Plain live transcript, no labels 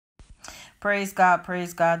Praise God,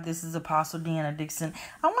 praise God. This is Apostle DIXON.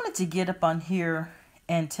 I wanted to get up on here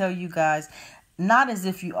and tell you guys, not as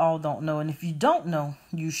if you all don't know, and if you don't know,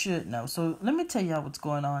 you should know. So let me tell you what's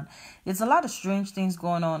going on. It's a lot of strange things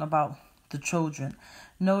going on about the children.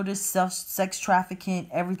 Notice sex trafficking,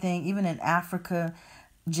 everything, even in Africa,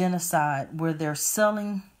 genocide, where they're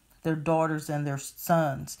selling their daughters and their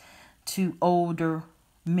sons to older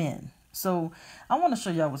men. So I want to show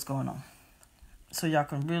y'all what's going on, so y'all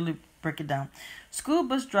can really break it down. School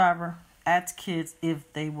bus driver asked kids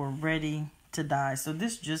if they were ready to die. So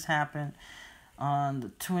this just happened on the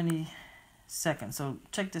 22nd. So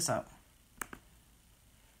check this out.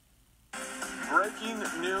 Breaking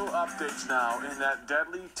new updates now in that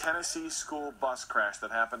deadly Tennessee school bus crash that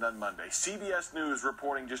happened on Monday. CBS News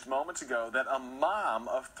reporting just moments ago that a mom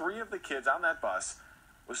of 3 of the kids on that bus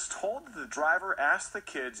was told that the driver asked the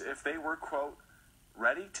kids if they were, quote,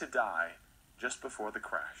 ready to die just before the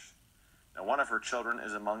crash. Now, one of her children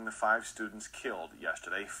is among the 5 students killed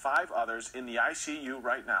yesterday. 5 others in the ICU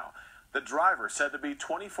right now. The driver, said to be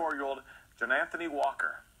 24-year-old John Anthony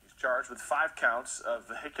Walker. He's charged with 5 counts of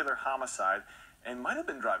vehicular homicide and might have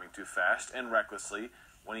been driving too fast and recklessly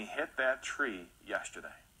when he hit that tree yesterday.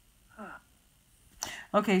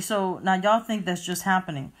 Okay, so now y'all think that's just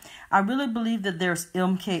happening. I really believe that there's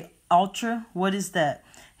MK Ultra. What is that?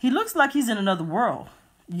 He looks like he's in another world.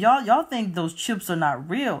 Y'all think those chips are not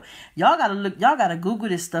real. Y'all gotta Google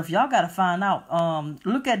this stuff. Y'all gotta find out.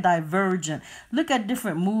 Look at Divergent. Look at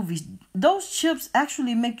different movies. Those chips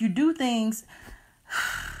actually make you do things.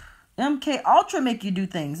 MK Ultra make you do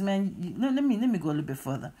things, man. Let me go a little bit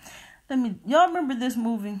further. Y'all remember this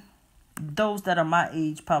movie? Those that are my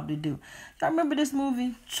age probably do. Y'all remember this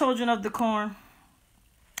movie, Children of the Corn?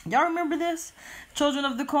 Y'all remember this? Children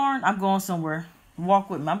of the Corn? I'm going somewhere. Walk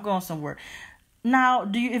with me. I'm going somewhere. Now,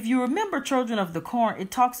 if you remember Children of the Corn, it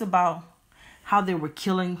talks about how they were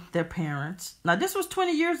killing their parents. Now, this was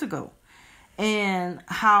 20 years ago. And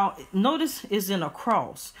how, notice, is in a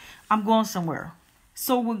cross. I'm going somewhere.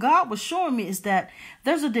 So what God was showing me is that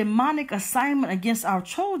there's a demonic assignment against our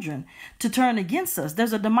children to turn against us.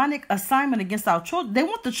 There's a demonic assignment against our children. They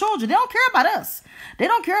want the children. They don't care about us. They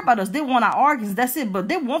don't care about us. They want our organs. That's it. But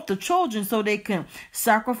they want the children so they can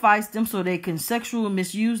sacrifice them, so they can sexually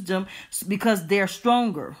misuse them, because they're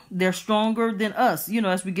stronger. They're stronger than us,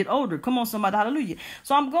 as we get older. Come on, somebody. Hallelujah.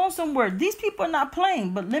 So I'm going somewhere. These people are not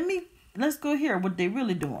playing, but let's go here. What they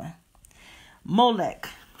really doing. Molech.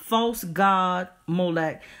 False god,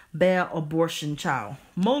 Molech, Baal abortion child.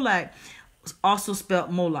 Molech, also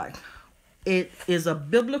spelled Molech. It is a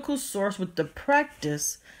biblical source with the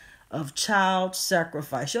practice of child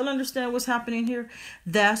sacrifice. Y'all understand what's happening here?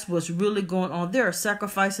 That's what's really going on. They're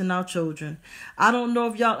sacrificing our children. I don't know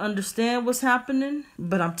if y'all understand what's happening,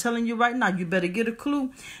 but I'm telling you right now, you better get a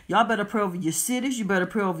clue. Y'all better pray over your cities. You better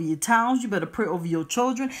pray over your towns. You better pray over your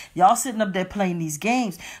children. Y'all sitting up there playing these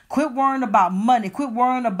games. Quit worrying about money. Quit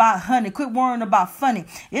worrying about honey. Quit worrying about funny.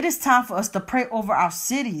 It is time for us to pray over our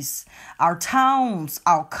cities, our towns,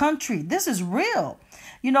 our country. This is real.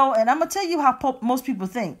 And I'm going to tell you how most people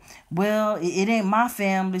think. Well, it ain't my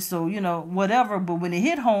family, so, whatever. But when it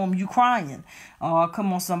hit home, you crying. Oh,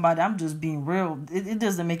 come on, somebody. I'm just being real. It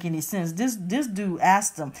doesn't make any sense. This dude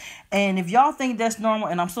asked them. And if y'all think that's normal,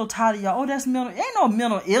 and I'm so tired of y'all, that's mental. Ain't no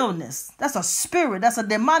mental illness. That's a spirit. That's a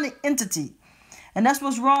demonic entity. And that's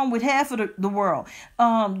what's wrong with half of the world,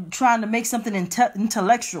 trying to make something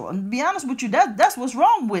intellectual. And to be honest with you, that's what's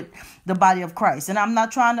wrong with the body of Christ. And I'm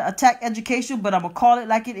not trying to attack education, but I'm going to call it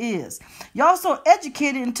like it is. Y'all so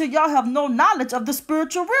educated until y'all have no knowledge of the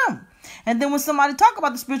spiritual realm. And then when somebody talk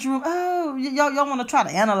about the spiritual realm, y'all want to try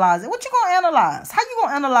to analyze it. What you going to analyze? How you going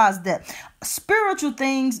to analyze that? Spiritual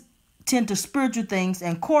things tend to spiritual things,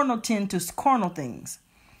 and carnal tend to carnal things.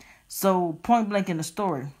 So point blank in the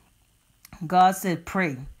story, God said,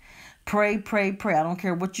 pray, pray, pray, pray. I don't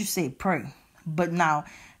care what you say, pray. But now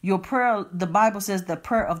your prayer, the Bible says the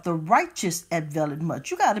prayer of the righteous availeth much.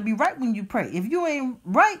 You got to be right when you pray. If you ain't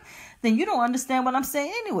right, then you don't understand what I'm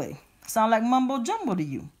saying anyway. Sound like mumbo jumbo to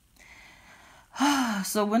you.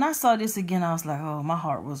 So when I saw this again, I was like, oh, my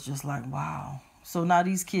heart was just like, wow. So now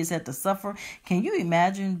these kids had to suffer. Can you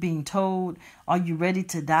imagine being told, are you ready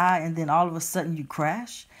to die? And then all of a sudden you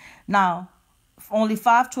crash. Now, only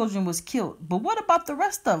 5 children was killed. But what about the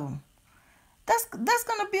rest of them? That's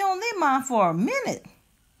going to be on their mind for a minute.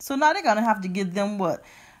 So now they're going to have to give them what?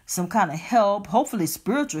 Some kind of help, hopefully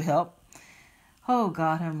spiritual help. Oh,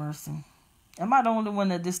 God have mercy. Am I the only one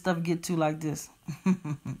that this stuff get to like this?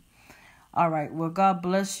 All right. Well, God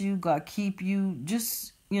bless you. God keep you.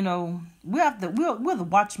 Just, we're the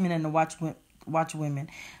watchmen and the Watch women.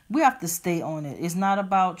 We have to stay on it. It's not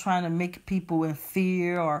about trying to make people in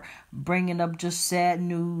fear or bringing up just sad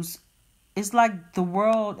news. It's like the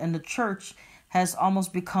world and the church has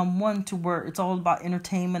almost become one to where it's all about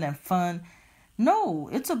entertainment and fun. No,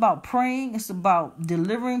 it's about praying. It's about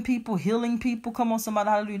delivering people, healing people. Come on, somebody,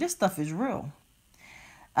 hallelujah. This stuff is real.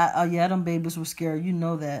 Yeah, them babies were scared. You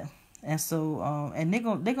know that. And so, and they're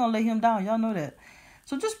gonna lay him down. Y'all know that.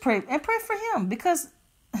 So just pray and pray for him, because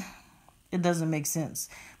it doesn't make sense.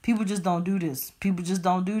 People just don't do this. People just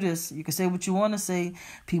don't do this. You can say what you want to say.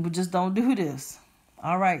 People just don't do this.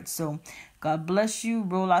 All right. So God bless you.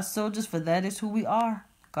 Roll our soldiers, for that is who we are.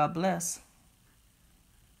 God bless.